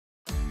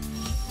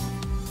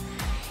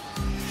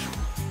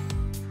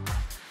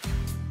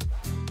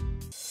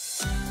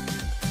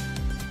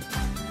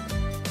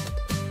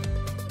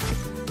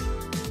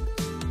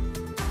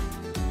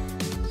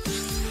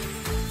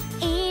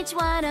Each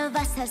one of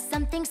us has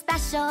something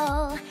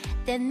special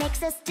that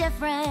makes us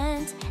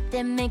different,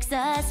 that makes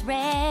us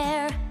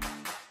rare.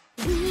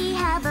 We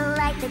have a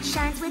light that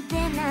shines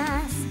within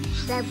us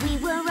that we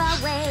were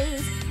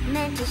always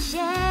meant to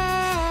share.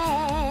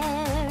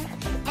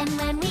 And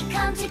when we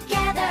come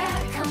together,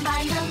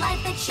 combine the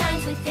light that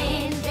shines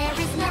within, there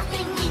is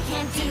nothing we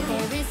can't do,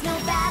 there is no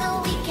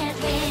battle we can't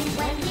win.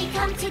 When we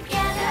come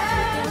together,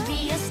 there'll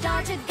be a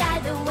star to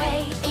guide the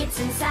way. It's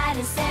inside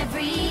us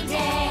every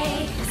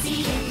day.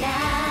 See it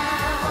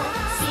now,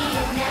 see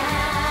it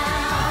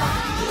now.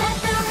 Let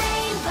the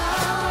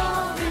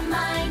rainbow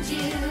remind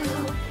you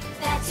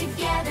that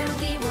together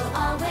we will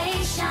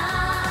always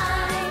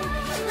shine.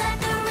 Let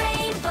the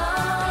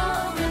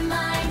rainbow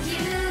remind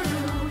you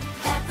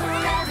that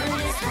forever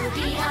this will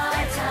be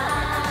our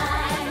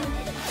time.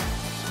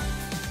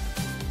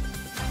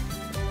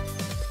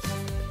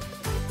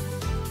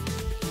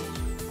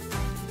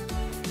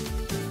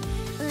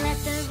 Let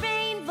the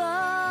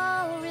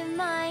rainbow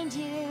remind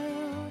you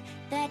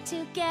that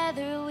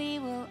together we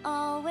will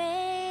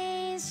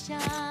always shine.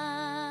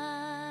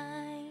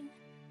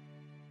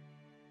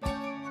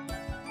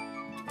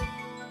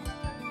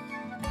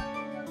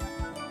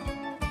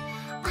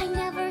 I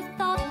never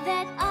thought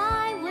that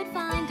I would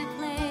find a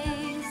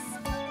place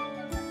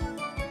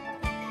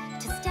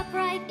to step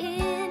right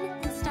in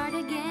and start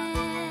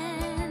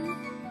again.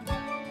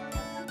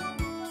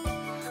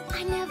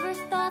 I never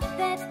thought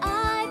that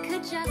I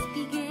could just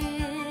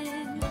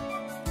begin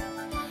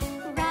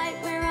right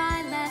where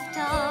I left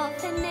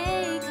off and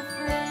make a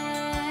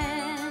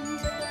friend.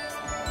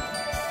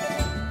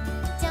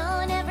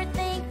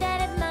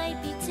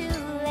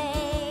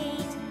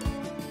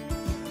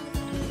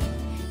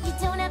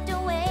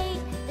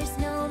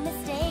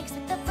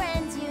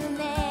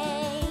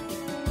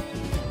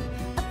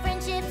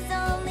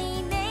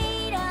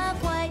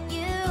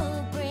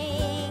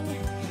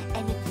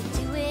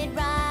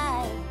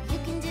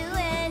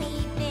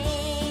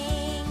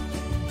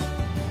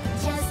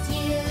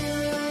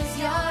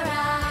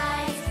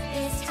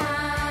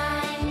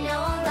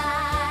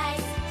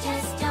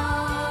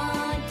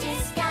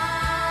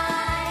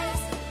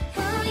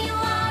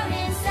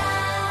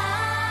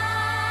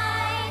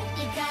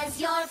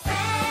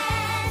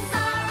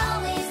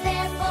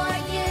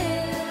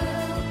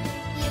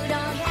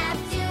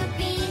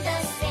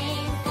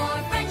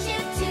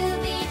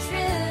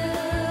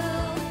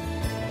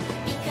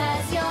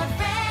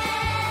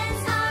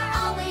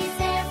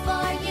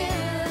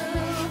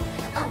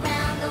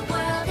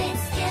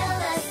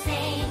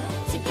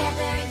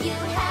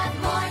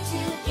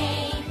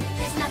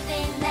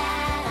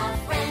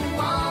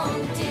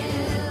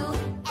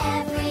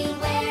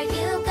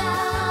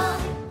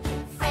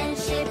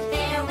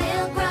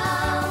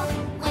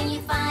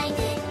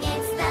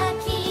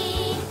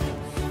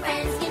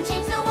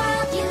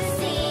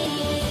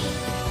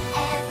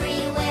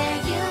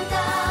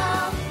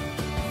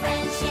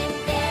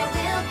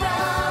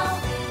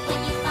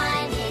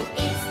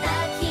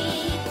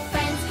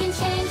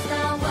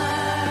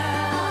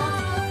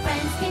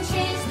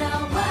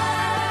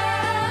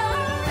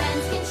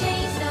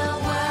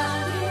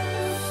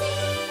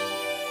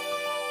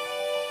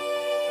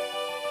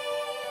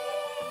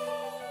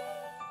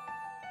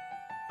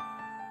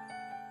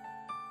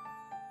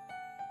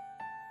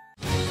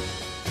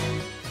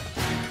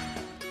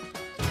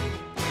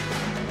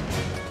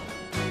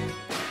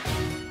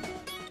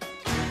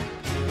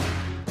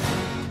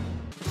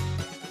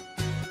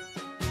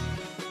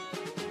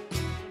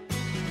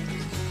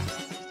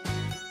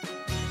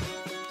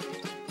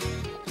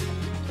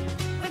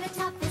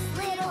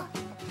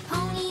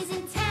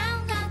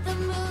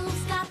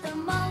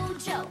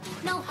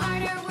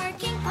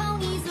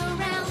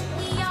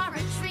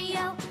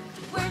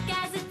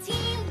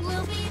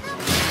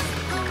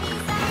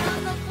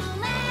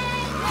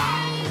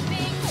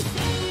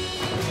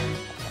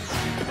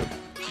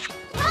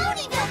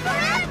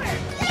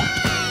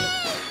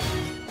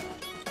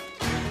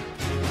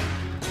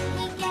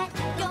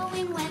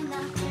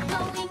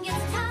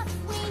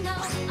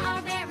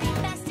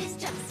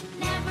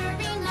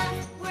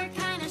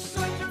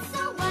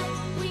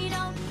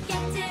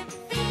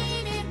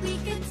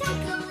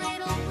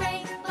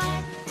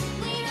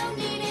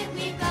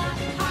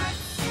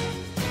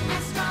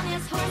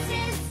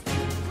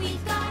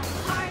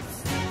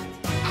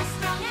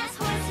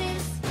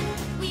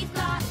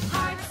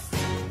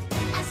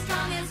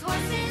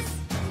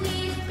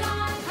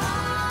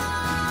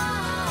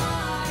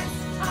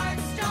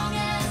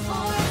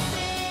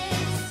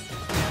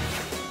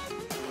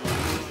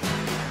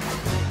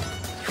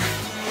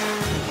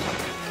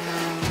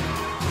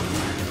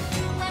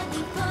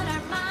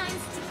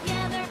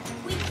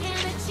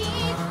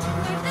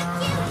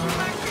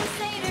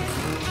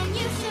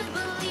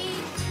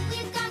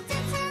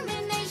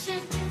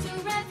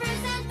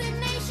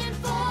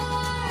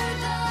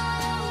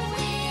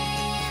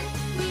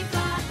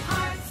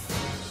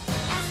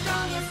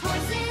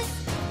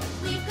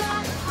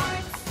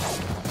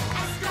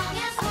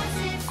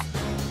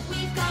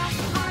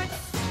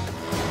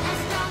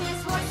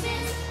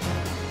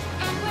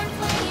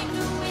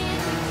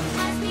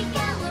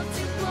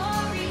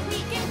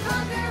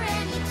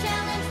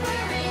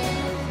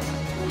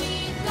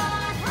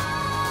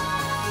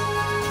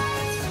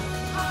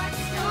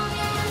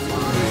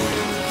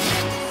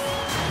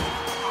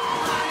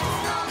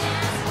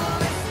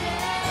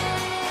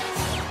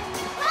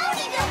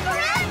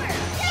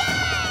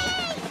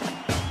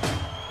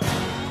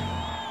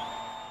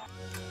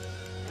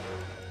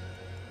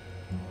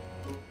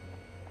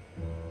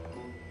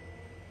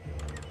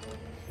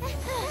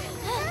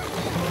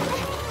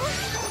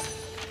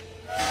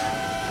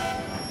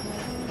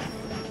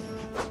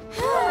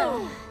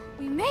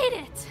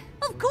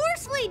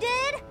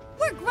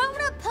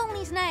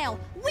 girls now.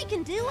 We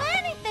can do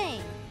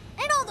anything.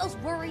 And all those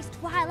worries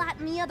Twilight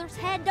and the others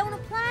had don't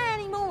apply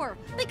anymore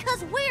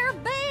because we're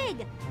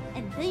big.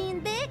 And being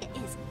big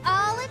is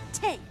all it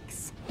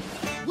takes.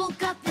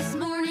 Woke up this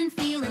morning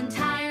feeling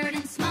tired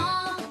and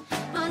small,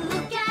 but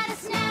look at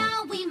us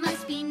now, we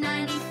must be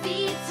 90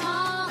 feet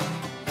tall.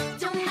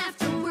 Don't have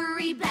to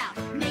worry about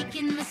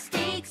making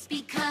mistakes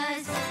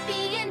because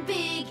being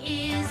big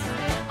is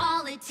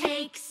all it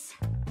takes.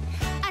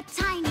 A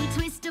tiny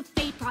twist of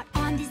fate brought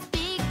on this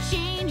big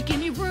change. Give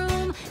me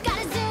room,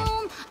 gotta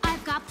zoom,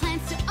 I've got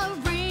plans to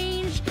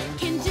arrange.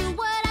 Can do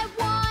what I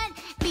want,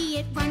 be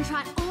it run,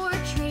 trot, or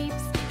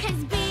traipse,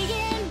 'cause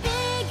being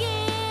big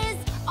is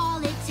all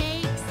it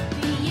takes.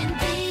 Being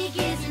big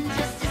isn't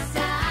just a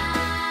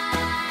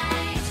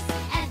size.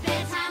 At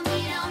bedtime we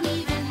don't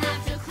even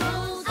have to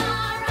close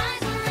our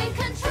eyes. We're in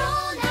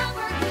control now,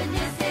 for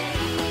goodness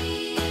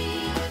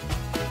sake.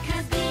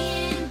 'Cause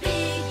being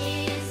big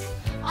is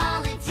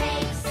all it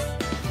takes.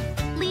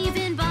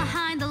 Leaving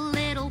behind the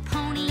little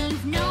pony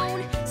you've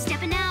known,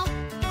 stepping out,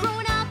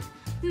 growing up,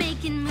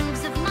 making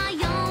moves of my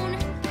own.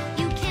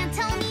 You can't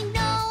tell me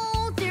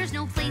no, there's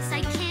no place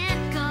I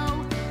can't go.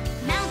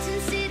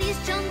 Mountains, cities,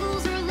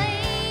 jungles, or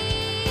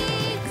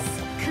lakes.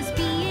 'Cause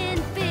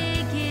being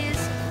big is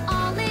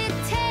all it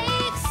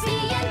takes.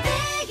 Being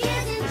big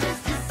isn't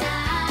just a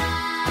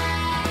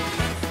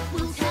size.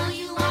 We'll tell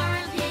you our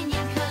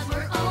opinion 'cause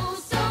we're oh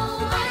so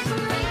wise.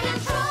 We're in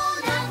control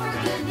now, for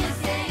goodness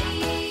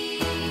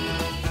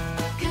sake.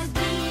 'Cause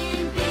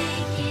being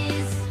big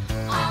is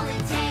all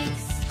it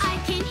takes. I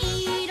can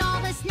eat all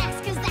the snacks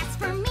 'cause that's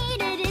for me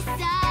to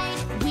decide.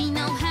 We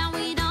know how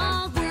it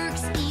all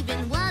works, even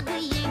what we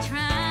ain't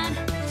tried.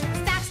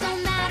 Facts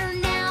don't matter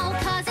now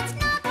 'cause it's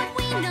not what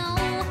we know.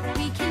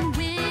 We can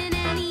win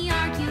any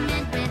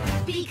argument with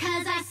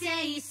because I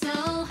say so.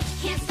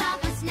 Can't stop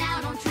us now,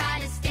 don't try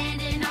to stand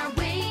in our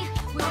way.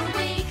 We're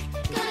awake,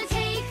 gonna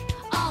take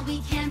all we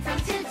can from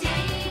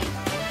today.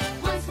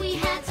 Once we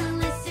had to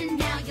listen,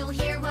 now you'll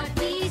hear what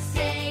we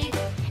say.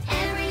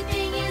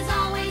 Everything is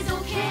always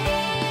okay.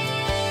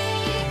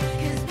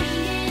 'Cause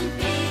being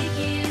big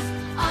is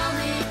all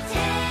it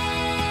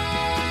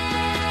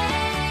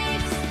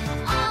takes.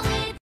 All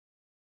it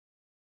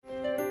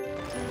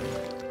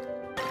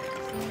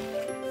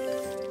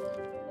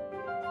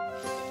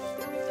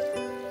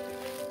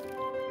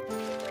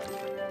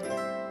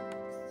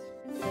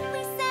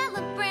We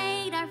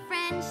celebrate our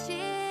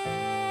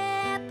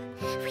friendship.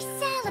 We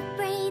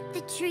celebrate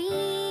the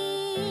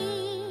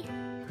tree.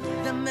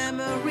 The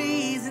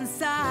memories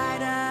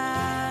inside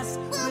us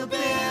will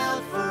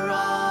build for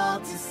all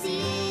to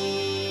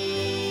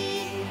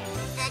see.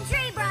 The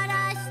tree brought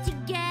us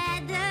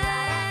together.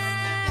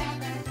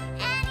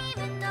 And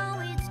even though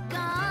it's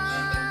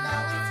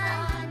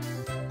gone,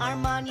 Our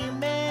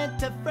monument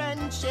to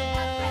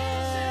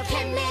friendship.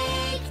 can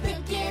make the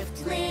gift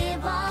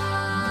live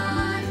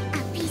on.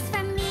 A piece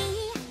from me,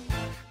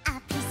 a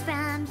piece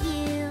from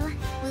you.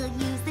 We'll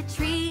use the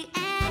tree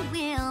and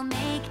we'll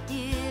make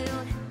do.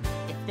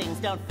 If things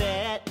don't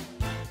fit,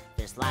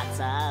 there's lots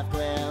of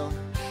glue.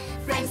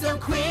 Friends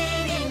don't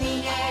quit in the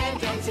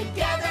end, and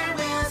together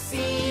we'll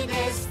see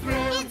this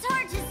through. It's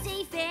hard to say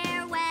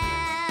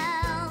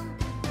farewell,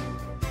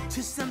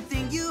 To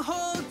something you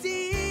hold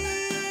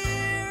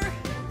dear.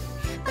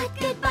 but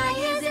goodbye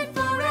isn't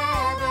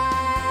forever.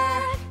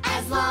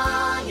 As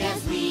long as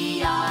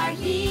we are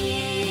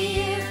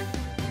here,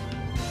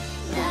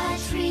 the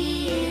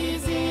tree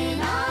is in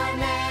our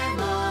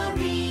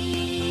memory.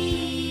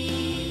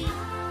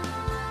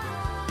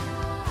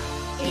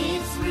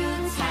 Its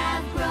roots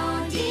have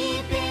grown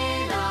deep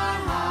in our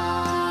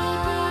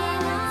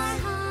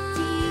hearts.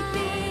 Deep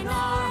in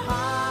our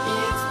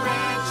hearts. Its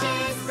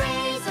branches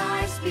raise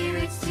our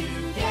spirits.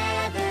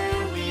 Together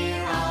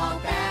we're all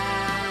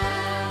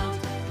bound.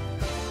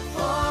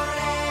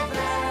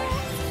 Forever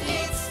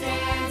it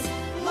stands,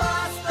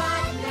 lost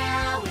but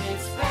now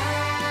it's found.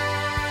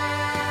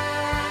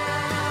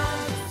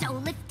 So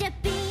lift a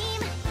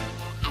beam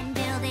and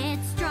build it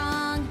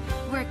strong.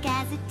 Work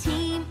as a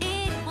team,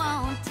 it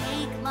won't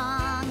take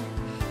long.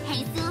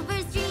 Hey,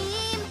 Silver's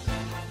dream,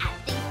 I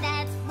think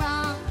that's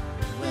wrong.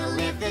 We'll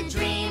live the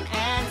dream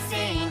and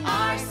sing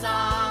our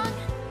song.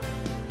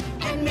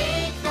 And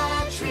make the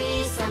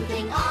tree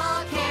something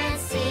all can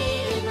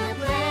see in the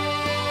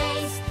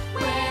place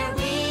where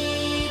we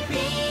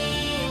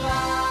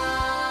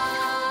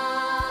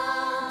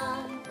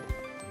belong.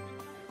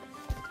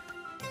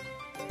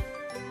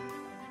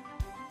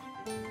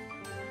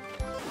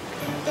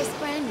 This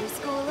brand new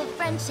school of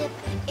friendship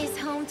is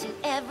home to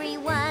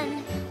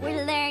everyone.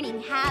 We're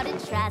learning how to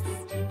trust.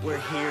 We're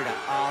here to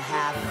all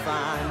have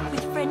fun.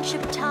 With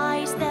friendship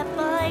ties that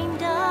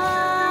bind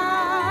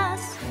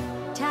us,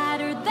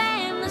 tighter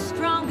than the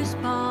strongest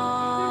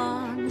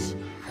bonds.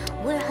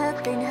 We're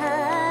hoof and hoof,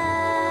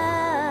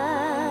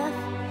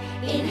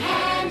 in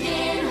hand,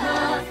 in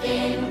hoof,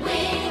 in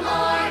wing,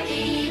 or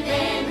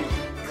even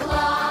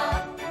claw.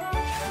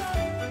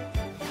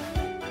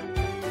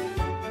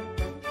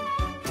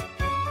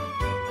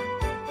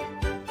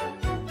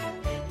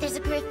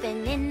 There's a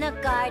griffin in the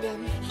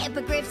garden,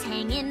 hippogriffs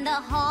hang in the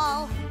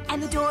hall,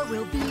 and the door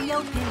will be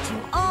open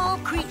to all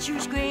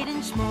creatures great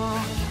and small.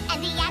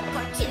 and the yak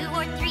or 2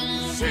 or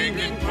 3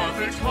 Singing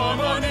perfect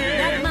harmony.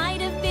 That might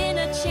have been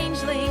a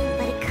changeling,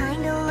 but it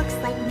kinda looks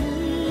like me.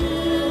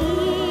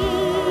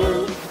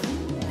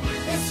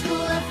 The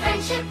school of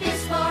friendship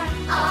is for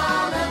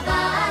all of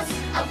us,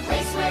 a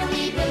place where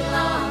we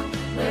belong,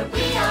 where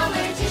we all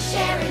learn to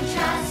share and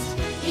trust.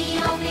 The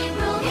only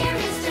rule here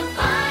is to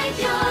find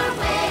your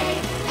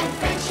way, and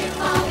friendship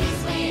always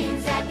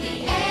wins at the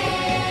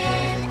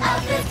end of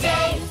the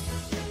day.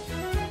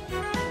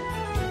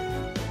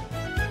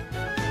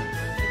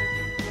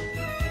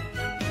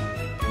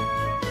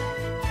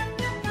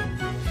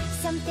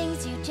 Some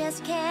things you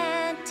just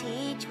can't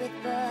teach with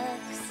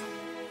books.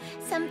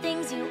 Some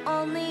things you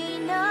only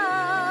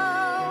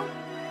know.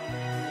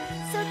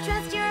 So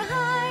trust your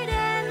heart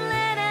and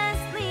let us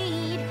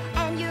lead,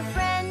 and your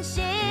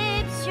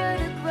friendship's sure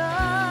to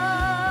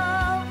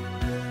grow.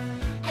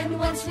 And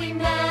once we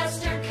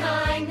master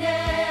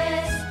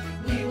kindness,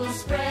 we will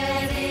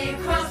spread it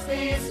across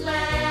this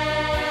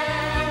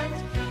land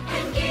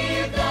and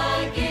give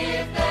the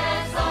gift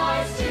that's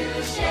ours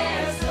to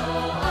share so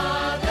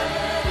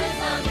others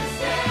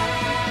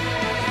understand.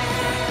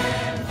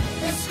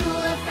 The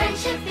school of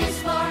friendship is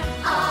for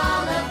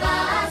all of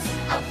us,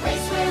 a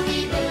place where we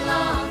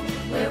belong,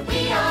 where we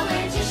all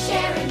learn to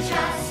share and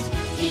trust.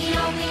 The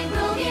only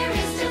rule here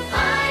is to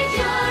find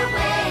your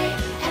way,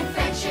 and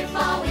friendship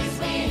always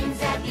wins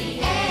at the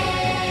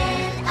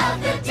end of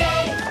the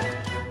day.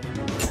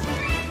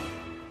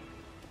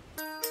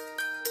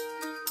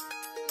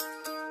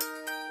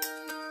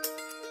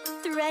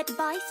 thread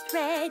by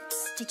thread,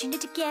 stitching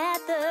it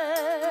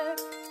together.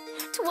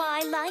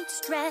 Twilight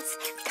stress,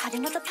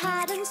 cutting out the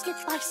pattern snip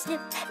by snip,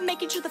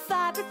 making sure the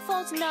fabric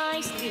falls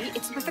nicely.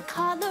 It's the perfect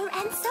color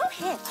and so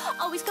hip.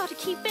 Always got to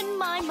keep in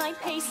mind my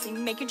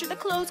pacing, making sure the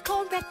clothes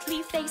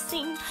correctly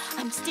facing.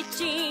 I'm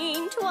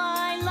stitching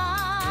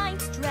Twilight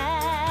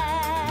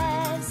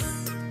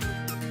dress.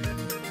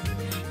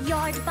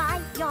 Yard by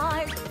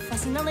yard,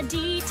 fussing on the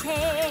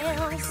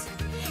details.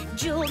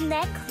 Jewel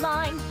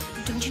neckline,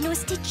 don't you know a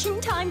stitch in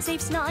time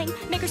saves 9?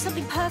 Make her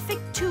something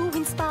perfect to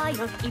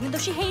inspire, even though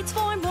she hates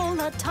formal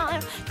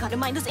attire. Gotta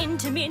mind those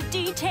intimate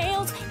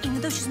details, even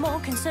though she's more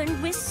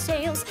concerned with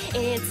sales.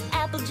 It's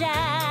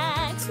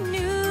Applejack's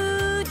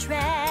new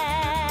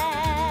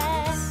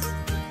dress.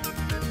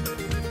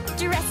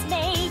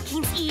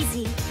 Dressmaking's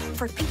easy.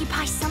 For Pinkie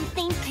Pie,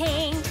 something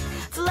pink.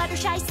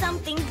 Fluttershy,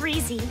 something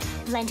breezy.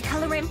 Blend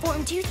color and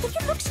form. Do you think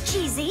it looks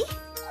cheesy?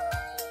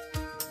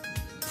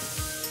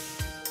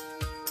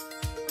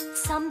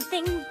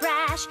 Something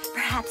brash,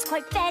 perhaps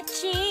quite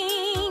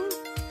fetching.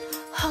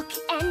 Hook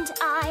and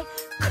eye,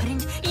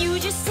 couldn't you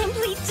just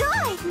simply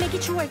dive?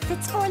 Making sure it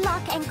fits for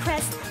lock and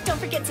crest. Don't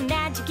forget some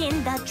magic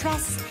in the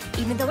dress.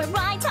 Even though it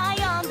rides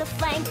high on the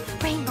flank,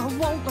 Rainbow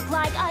won't look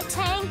like a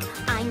tank.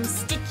 I'm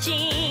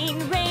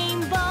stitching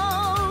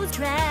Rainbow's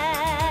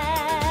dress.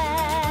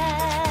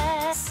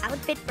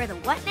 Outfit for the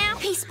what now?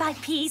 Piece by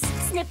piece,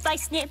 snip by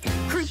snip,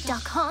 croup,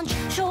 duck, haunch,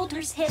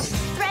 shoulders, hips,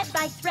 thread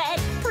by thread,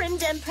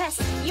 primmed and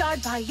pressed,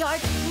 yard by yard,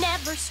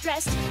 never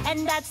stressed,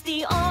 and that's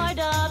the art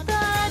of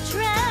the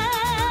dress.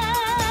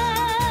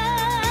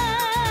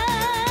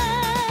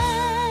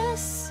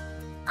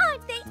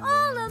 Aren't they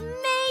all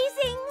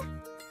amazing?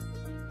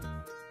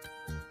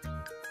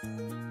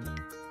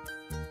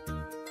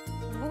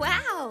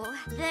 Wow,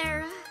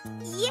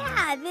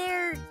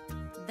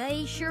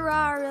 they sure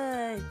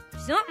are,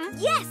 something.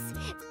 Yes,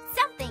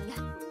 something.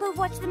 But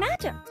what's the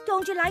matter?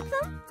 Don't you like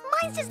them?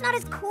 Mine's just not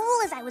as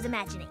cool as I was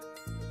imagining.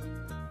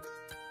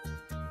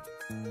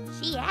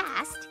 She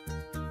asked.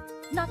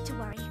 Not to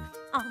worry,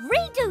 I'll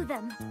redo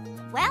them.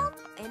 Well,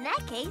 in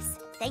that case,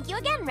 thank you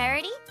again,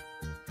 Rarity.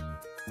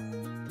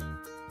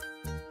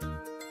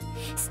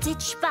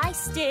 Stitch by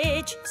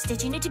stitch,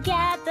 stitching it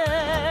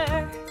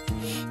together.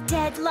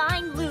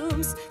 Deadline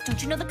looms,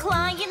 don't you know the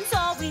client's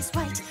always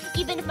right?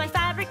 Even if my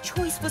fabric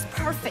choice was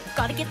perfect,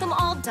 gotta get them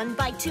all done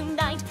by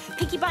tonight.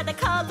 Pinkie Pie, the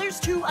color's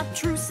too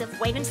obtrusive,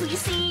 wait until you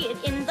see it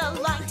in the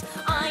light.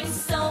 I'm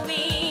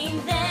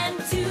sewing them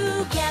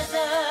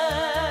together.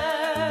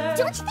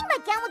 Don't you think my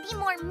gown would be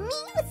more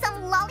me with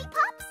some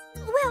lollipops?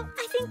 Well,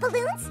 I think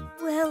balloons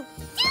will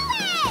Do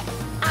it!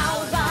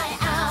 Hour by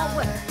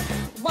hour,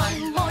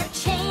 one more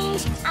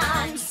change.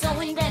 I'm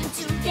sewing them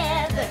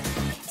together.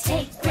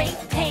 Take great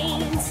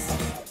pains.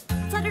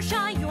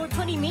 Fluttershy, you're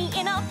putting me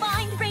in a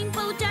bind.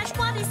 Rainbow Dash,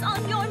 what is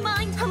on your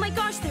mind? Oh my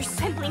gosh, there's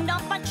simply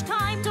not much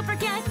time. Don't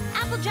forget,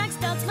 Applejack's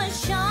does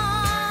must shine.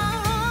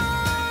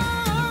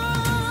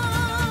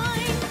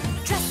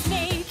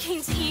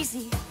 Dressmaking's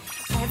easy.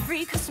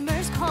 Every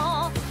customer's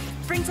call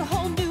brings a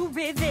whole new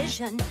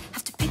revision.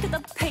 Have to pick up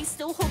the pace,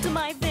 still hold to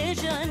my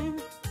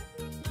vision.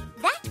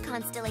 That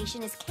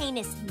constellation is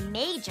Canis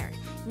Major,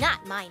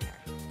 not minor.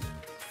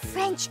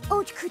 French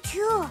haute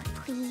couture,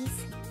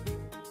 please.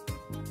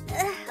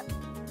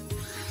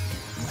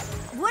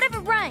 whatever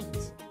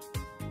rhymes.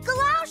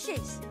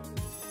 Galoshes.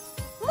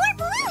 More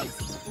balloons!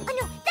 Oh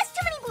no, that's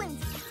too many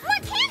balloons!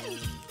 More candy!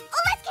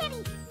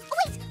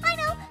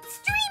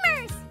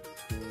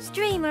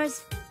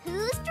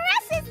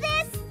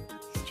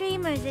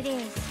 same as it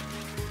is.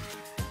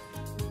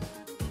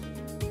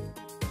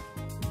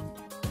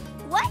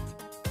 What?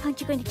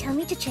 Aren't you going to tell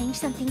me to change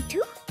something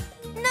too?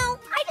 No,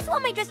 I just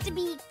want my dress to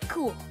be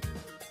cool.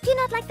 Do you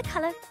not like the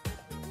color?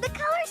 The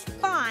color's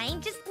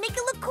fine, just make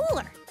it look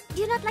cooler.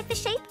 Do you not like the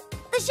shape?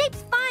 The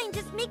shape's fine,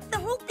 just make the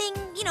whole thing,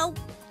 you know,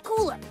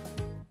 cooler.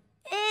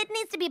 It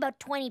needs to be about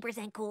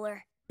 20%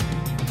 cooler.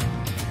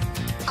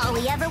 All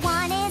we ever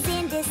want is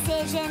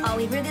indecision. All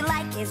we really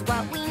like is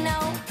what we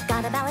know.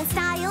 Gotta balance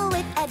style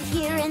with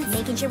adherence,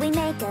 making sure we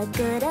make a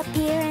good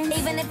appearance.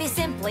 Even if you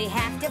simply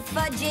have to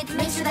fudge it,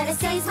 Make sure that it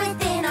stays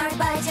within our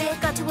budget.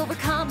 got to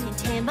overcome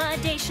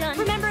intimidation.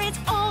 Remember, it's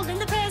all in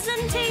the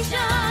presentation.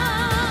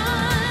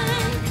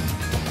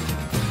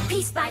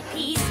 Piece by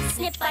piece,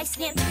 snip by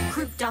snip,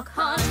 croup, duck,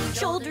 haunch,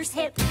 shoulders,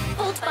 hip,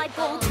 bolt by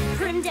bolt,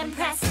 primmed and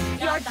pressed,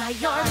 yard by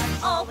yard,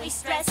 always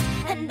stressed,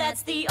 and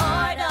that's the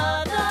art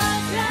of the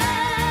dress.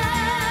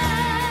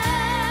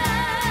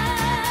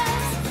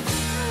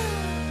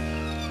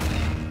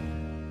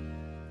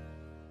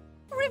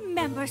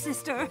 Remember,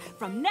 sister,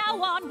 from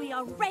now on we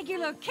are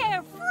regular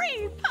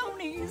carefree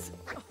ponies.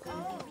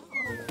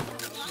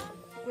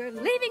 We're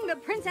leaving the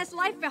princess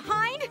life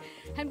behind,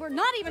 and we're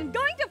not even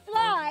going to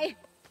fly.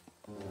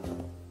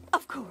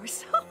 Of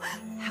course.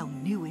 How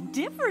new and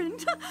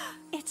different.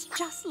 It's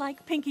just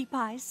like Pinkie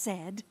Pie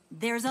said.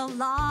 There's a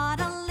lot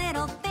of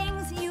little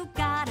things you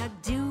gotta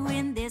do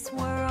in this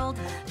world.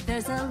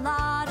 There's a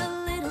lot of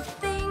little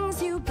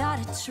things you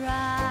gotta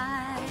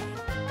try.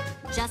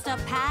 Just a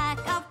pack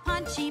of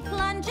punchy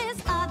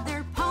plunges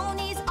other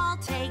ponies all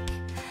take.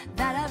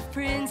 That a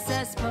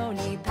princess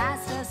pony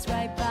passed us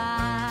right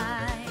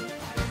by.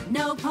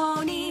 No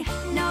pony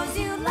knows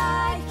you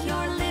like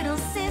your little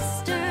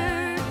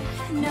sister.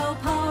 No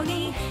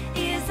pony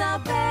is a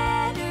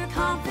better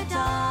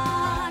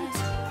confidant.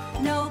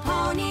 No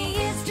pony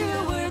is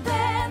truer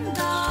than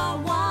the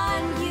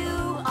one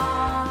you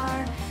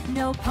are.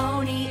 No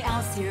pony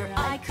else here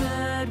I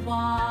could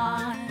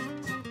want.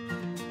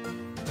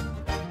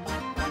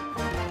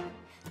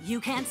 You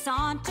can't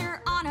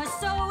saunter on a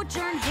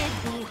sojourn hid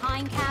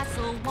behind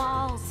castle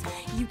walls.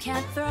 You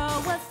can't throw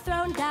a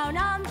throne down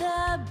on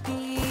the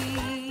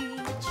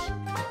beach.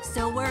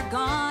 So we're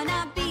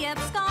gonna be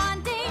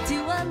absconding to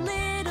a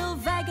little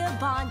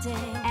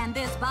vagabonding, and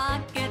this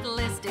bucket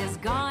list is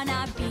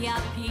gonna be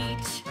a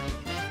peach.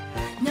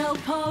 No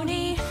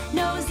pony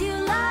knows you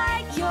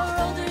like your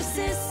older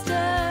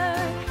sister.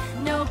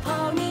 No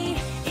pony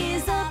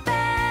is a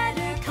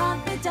better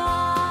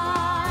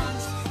confidant.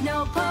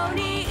 No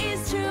pony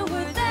is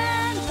truer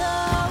than the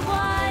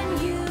one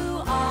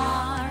you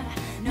are.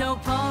 No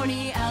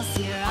pony else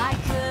here I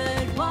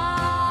could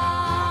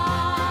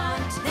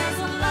want. There's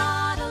a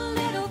lot of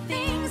little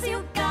things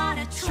you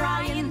gotta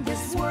try in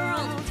this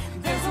world.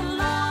 There's a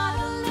lot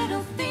of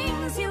little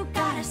things you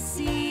gotta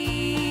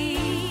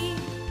see.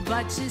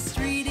 But just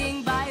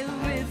reading by a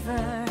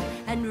river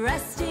and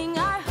resting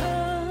our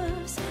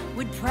hooves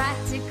would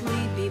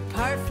practically be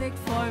perfect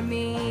for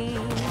me.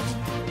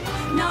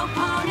 No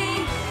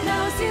pony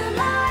knows you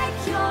like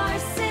your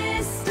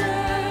sister.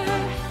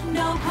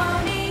 No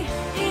pony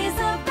is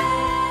a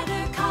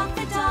better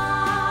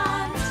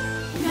confidant.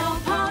 No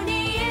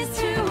pony is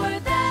truer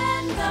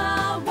than the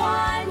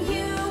one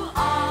you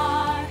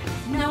are.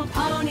 No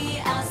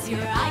pony else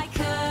here I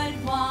could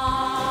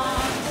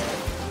want.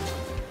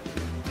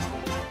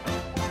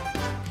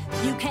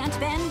 You can't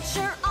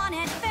venture on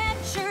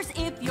adventures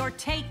if you're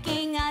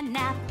taking a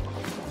nap.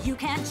 You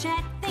can't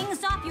check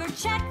things off your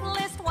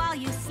checklist while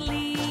you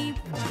sleep.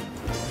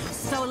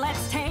 So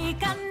let's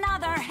take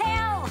another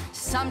hill.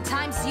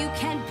 Sometimes you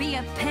can be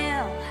a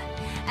pill,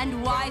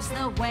 and why's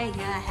the way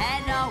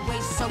ahead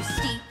always so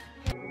steep?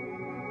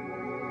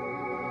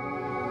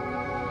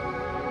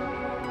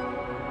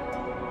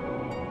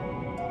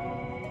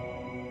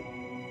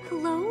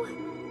 Hello?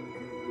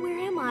 Where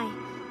am I?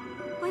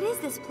 What is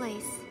this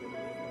place?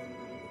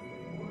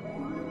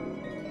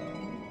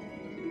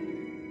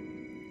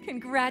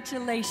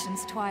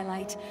 Congratulations,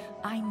 Twilight.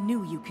 I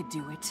knew you could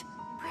do it.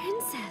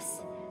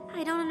 Princess,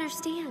 I don't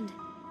understand.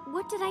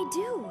 What did I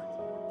do?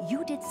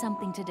 You did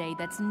something today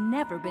that's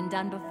never been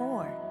done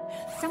before.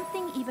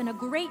 Something even a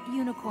great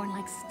unicorn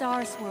like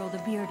Star Swirl the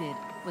Bearded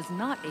was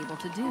not able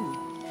to do,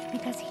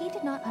 because he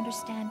did not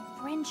understand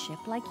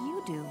friendship like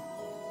you do.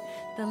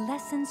 The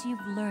lessons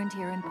you've learned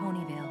here in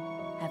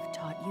Ponyville have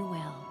taught you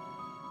well.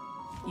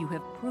 You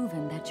have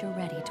proven that you're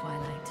ready,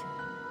 Twilight.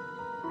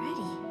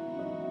 Ready?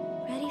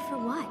 Ready for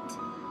what?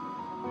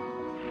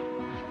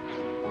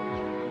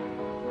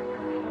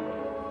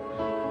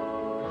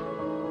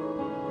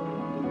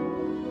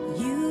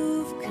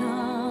 You've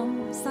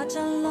come such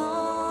a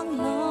long,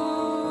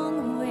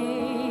 long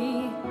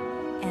way,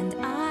 and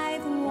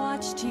I've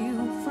watched you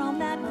from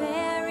that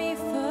very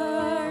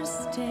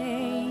first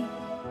day,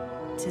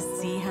 to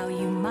see how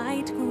you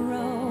might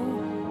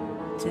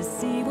grow, to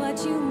see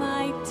what you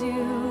might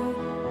do,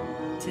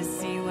 to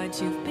see what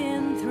you've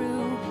been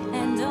through,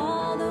 and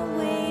all the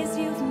ways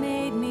you've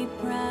made me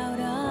proud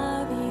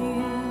of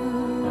you.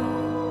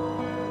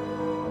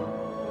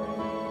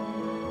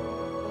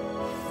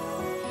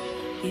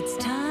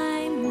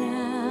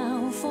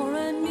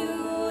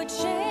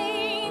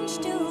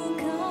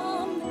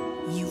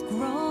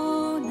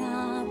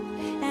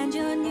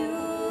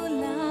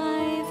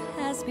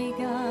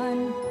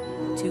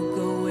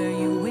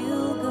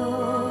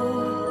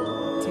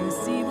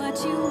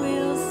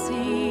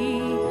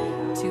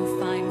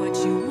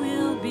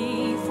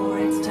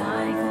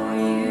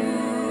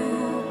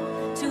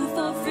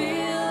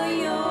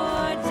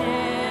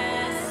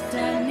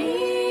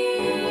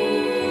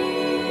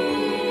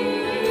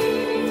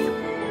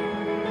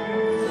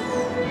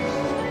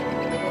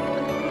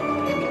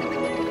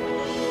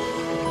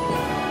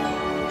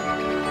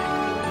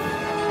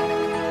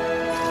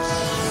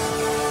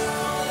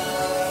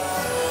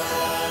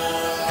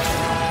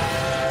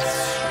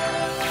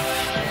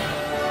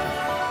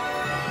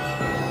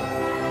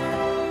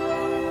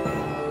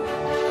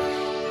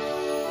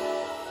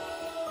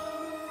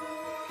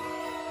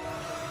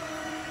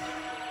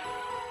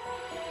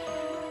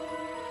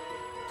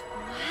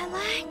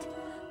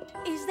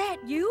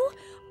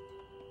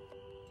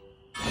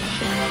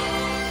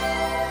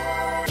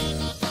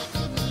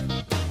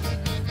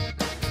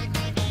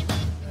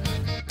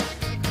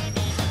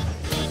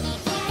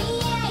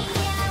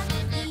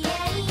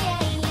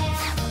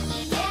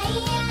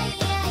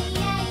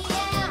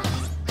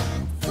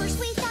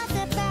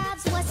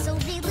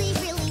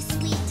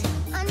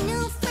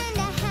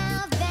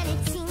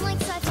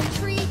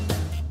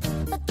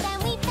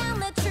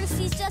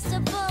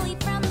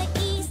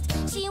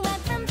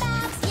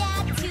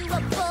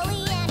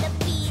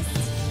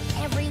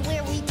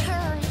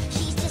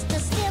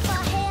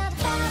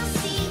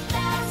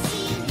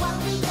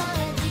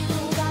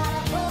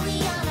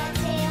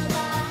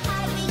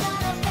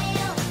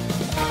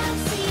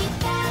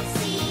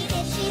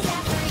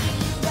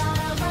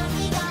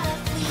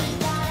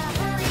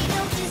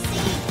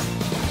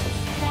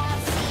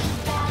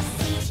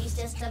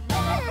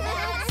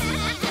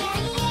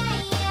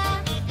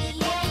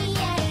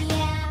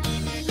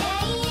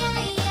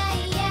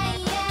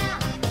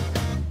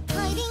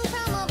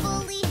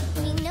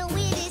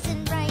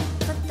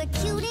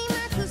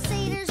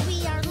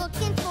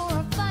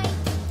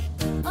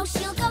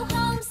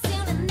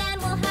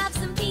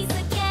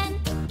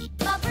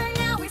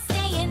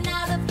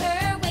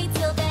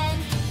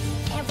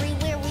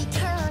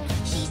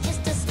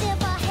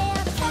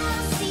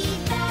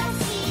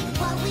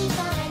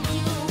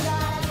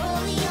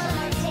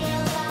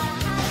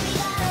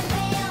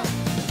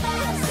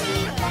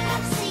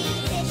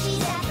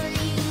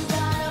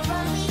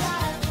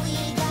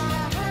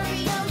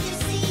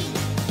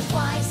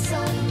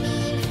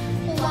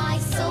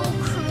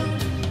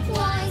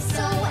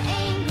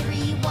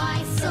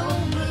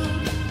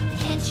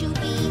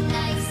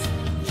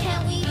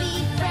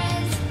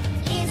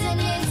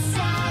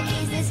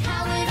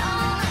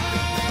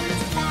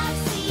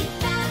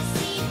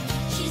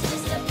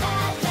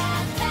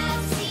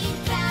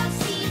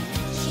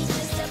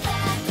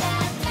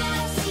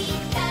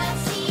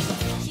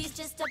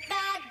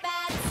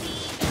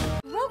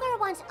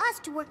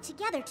 to work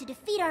together to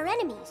defeat our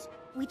enemies,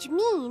 which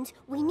means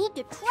we need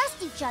to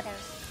trust each other.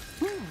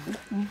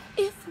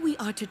 If we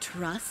are to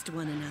trust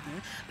one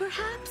another,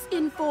 perhaps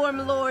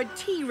inform Lord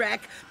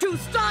T-Rex to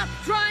stop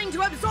trying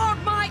to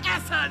absorb my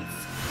essence!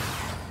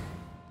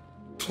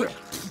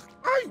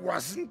 I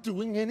wasn't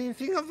doing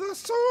anything of the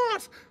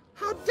sort!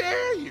 How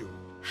dare you!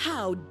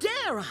 How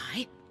dare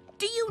I?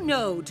 Do you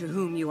know to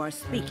whom you are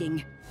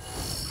speaking?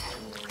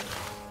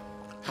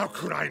 How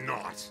could I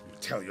not? You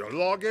tell your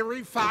log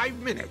every 5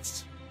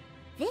 minutes.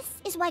 This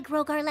is why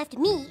Grogar left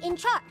me in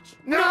charge.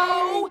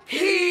 No,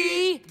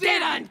 he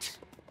didn't!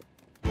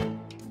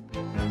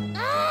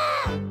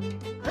 Ah!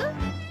 Huh?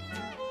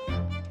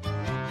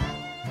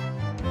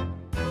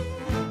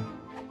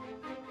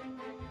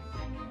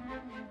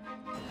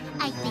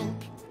 I think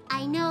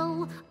I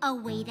know a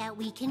way that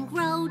we can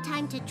grow.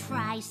 Time to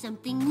try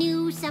something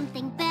new,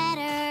 something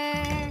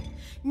better.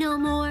 No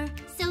more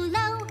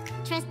solo,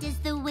 trust is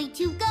the way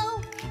to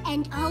go.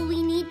 And all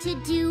we need to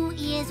do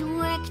is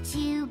work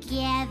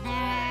together.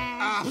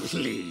 Ah,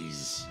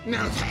 please.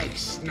 No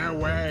thanks, no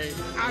way.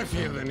 I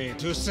feel the need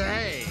to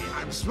say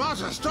I'm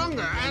smarter,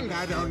 stronger, and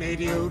I don't need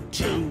you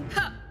too.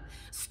 Ha!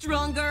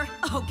 Stronger?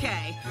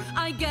 Okay.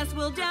 I guess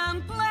we'll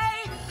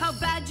downplay how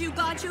bad you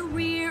got your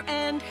rear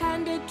end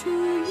handed to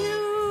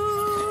you.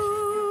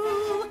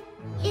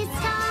 It's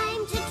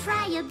time to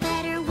try a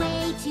better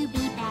way to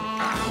be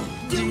bad.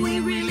 Do we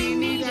really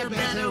need a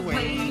better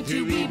way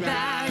to be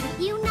bad?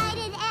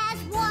 United as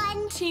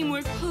one.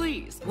 Teamwork,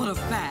 please. What a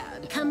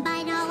fad.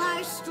 Combine all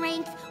our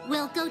strength.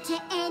 We'll go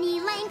to any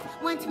length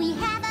once we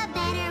have a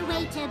better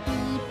way to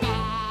be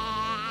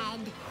bad.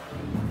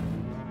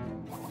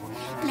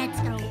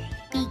 Let's go.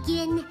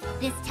 Begin.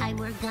 This time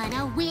we're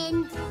gonna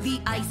win.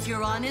 The ice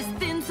you're on is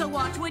thin, so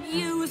watch what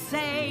you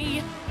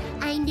say.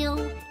 I know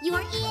you're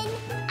in.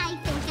 I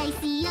think I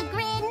see a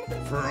grin.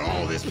 For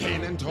all this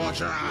pain and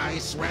torture, I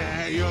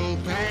swear you'll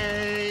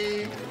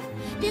pay.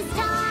 This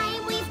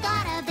time we've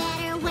got a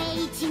better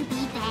way to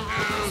be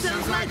bad.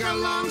 Sounds like a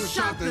long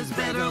shot, there's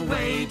better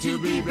way to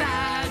be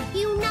bad.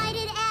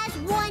 United as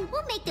one,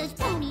 we'll make those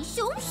ponies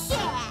so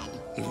sad.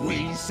 If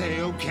we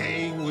say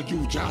okay, would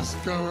you just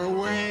go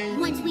away?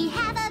 Once we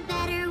have a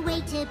better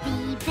way to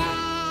be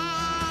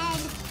bad.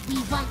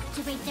 We want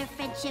to break their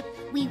friendship,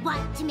 we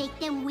want to make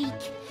them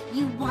weak.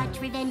 You want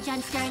revenge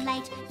on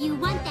Starlight, you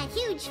want that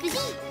huge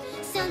physique.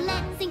 So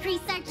let's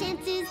increase our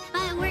chances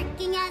by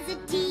working as a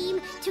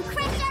team to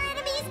crush our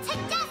enemies to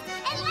death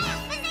and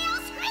laugh as they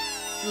all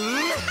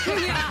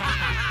scream!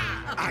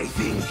 I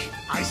think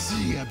I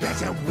see a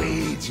better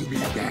way to be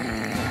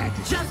bad.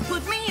 Just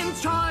put me in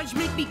charge,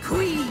 make me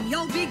queen,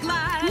 you'll be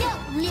glad. No,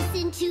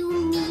 listen to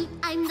me,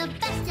 I'm the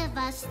best of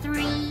us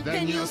three.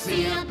 Then you'll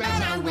see a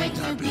better way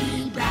to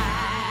be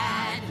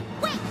bad.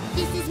 Wait,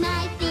 this is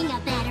my thing, a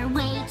better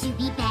way to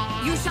be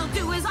bad. You shall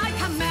do as I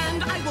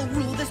command, I will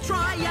rule this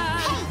triad.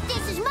 Hey,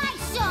 this is my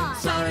song!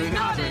 Sorry,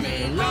 not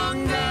any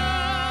longer.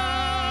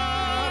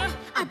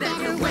 A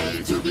better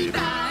way to be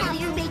bad. Now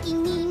you're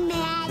making me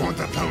mad. Won't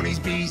the ponies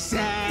be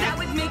sad? That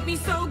would make me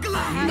so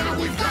glad. Now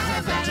we've got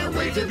a better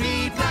way to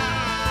be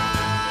bad.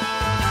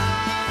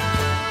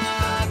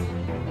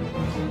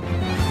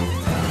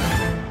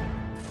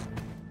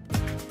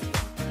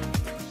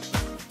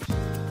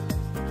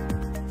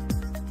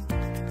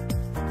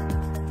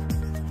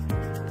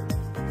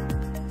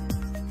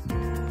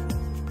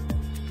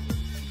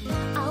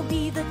 I'll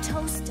be the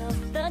toast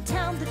of the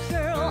town, the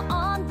girl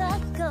on the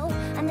go.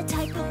 I'm the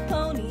type of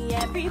pony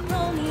every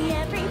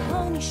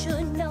pony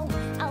should know.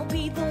 I'll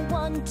be the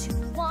one to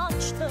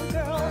watch the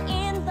girl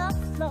in the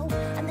flow.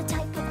 I'm the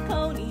type of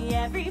pony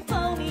every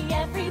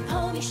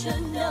pony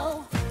should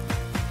know.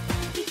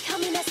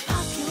 Becoming as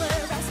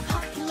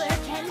popular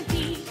can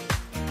be.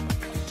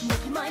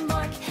 Making my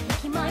mark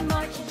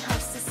in high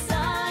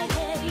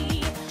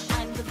society.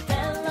 I'm the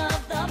belle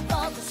of the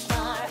ball, the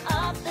star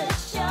of the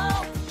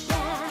show.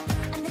 Yeah,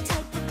 I'm the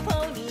type of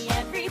pony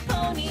every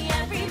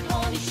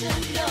pony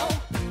should know.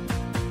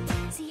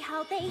 See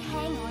how they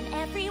hang on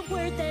every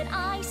word that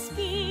I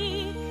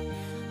speak.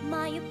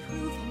 My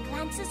approving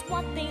glance is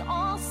what they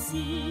all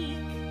seek.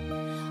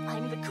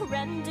 I'm the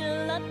creme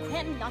de la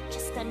creme, not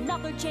just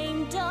another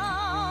Jane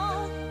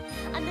doll.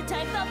 I'm the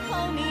type of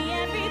pony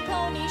every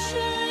pony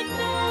should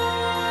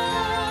know.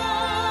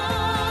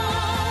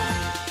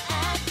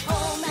 At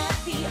home at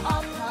the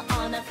opera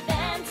on a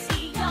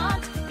fancy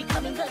yacht,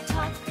 becoming the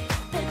talk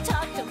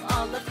of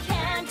all of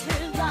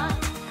Canterlot.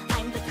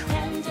 I'm the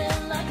creme de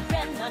la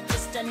creme, not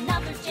just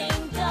another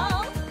Jane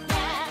doll.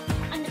 Yeah,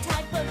 I'm the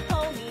type of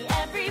pony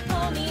every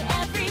pony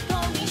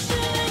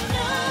should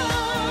know.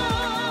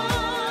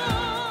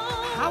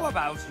 How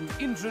about you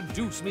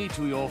introduce me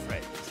to your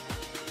friends?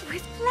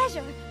 With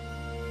pleasure.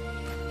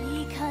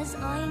 Because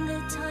I'm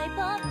the type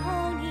of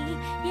pony.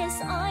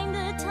 Yes, I'm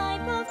the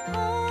type of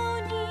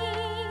pony.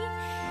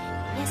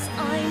 Yes,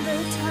 I'm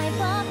the type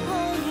of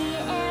pony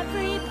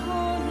every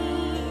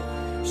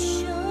pony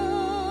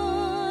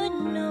should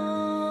know.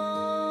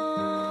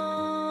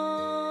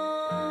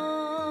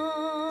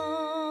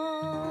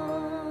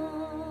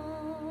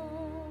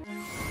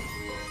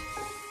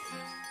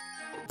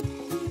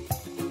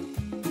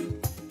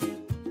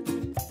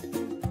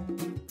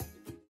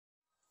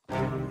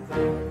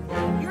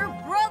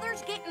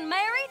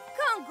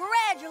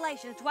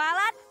 Congratulations,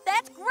 Twilight.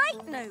 That's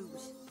great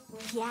news.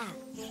 Yeah,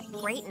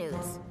 great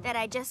news. That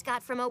I just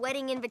got from a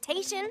wedding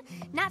invitation.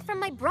 Not from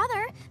my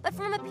brother, but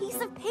from a piece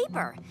of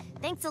paper.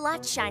 Thanks a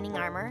lot, Shining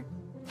Armor.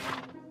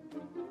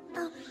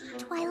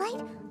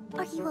 Twilight,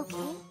 are you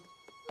okay?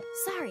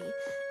 Sorry,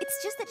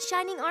 it's just that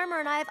Shining Armor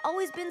and I have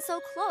always been so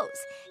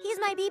close. He's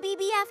my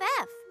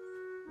BBBFF.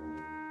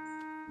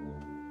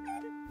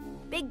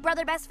 Big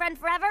brother, best friend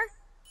forever?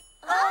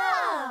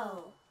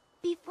 Oh!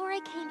 Before I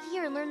came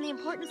here and learned the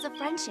importance of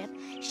friendship,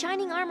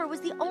 Shining Armor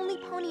was the only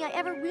pony I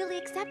ever really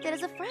accepted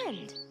as a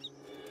friend.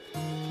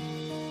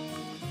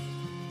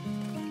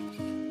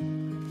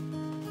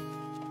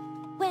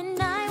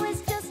 When I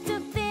was just a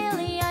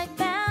filly, I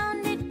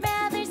found it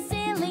rather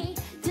silly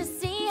to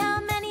see how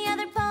many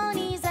other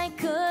ponies I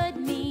could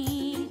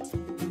meet.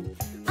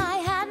 I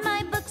had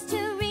my books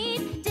to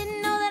read,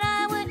 didn't know that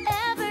I would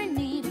ever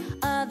need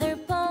other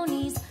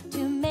ponies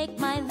to make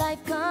my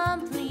life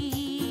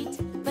complete.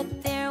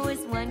 But there was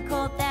one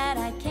colt that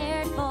I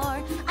cared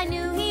for. I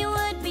knew he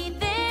would be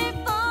there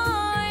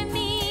for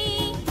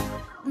me.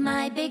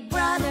 My big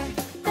brother,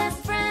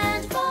 best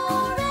friend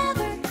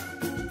forever.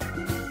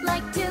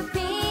 Like two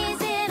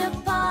peas in a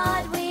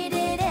pod, we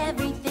did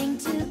everything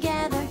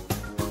together.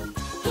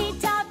 He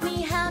taught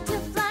me how to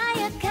fly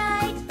a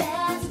kite,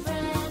 best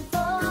friend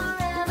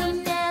forever.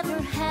 We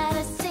never had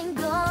a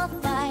single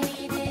fight.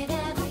 We did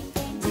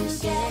everything together. We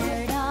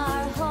shared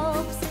our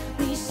hopes,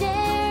 we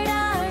shared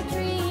our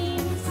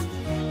dreams.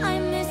 I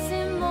miss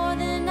him more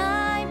than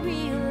I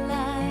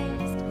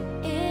realized,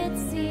 it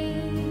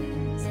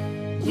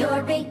seems.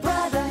 Your big brother.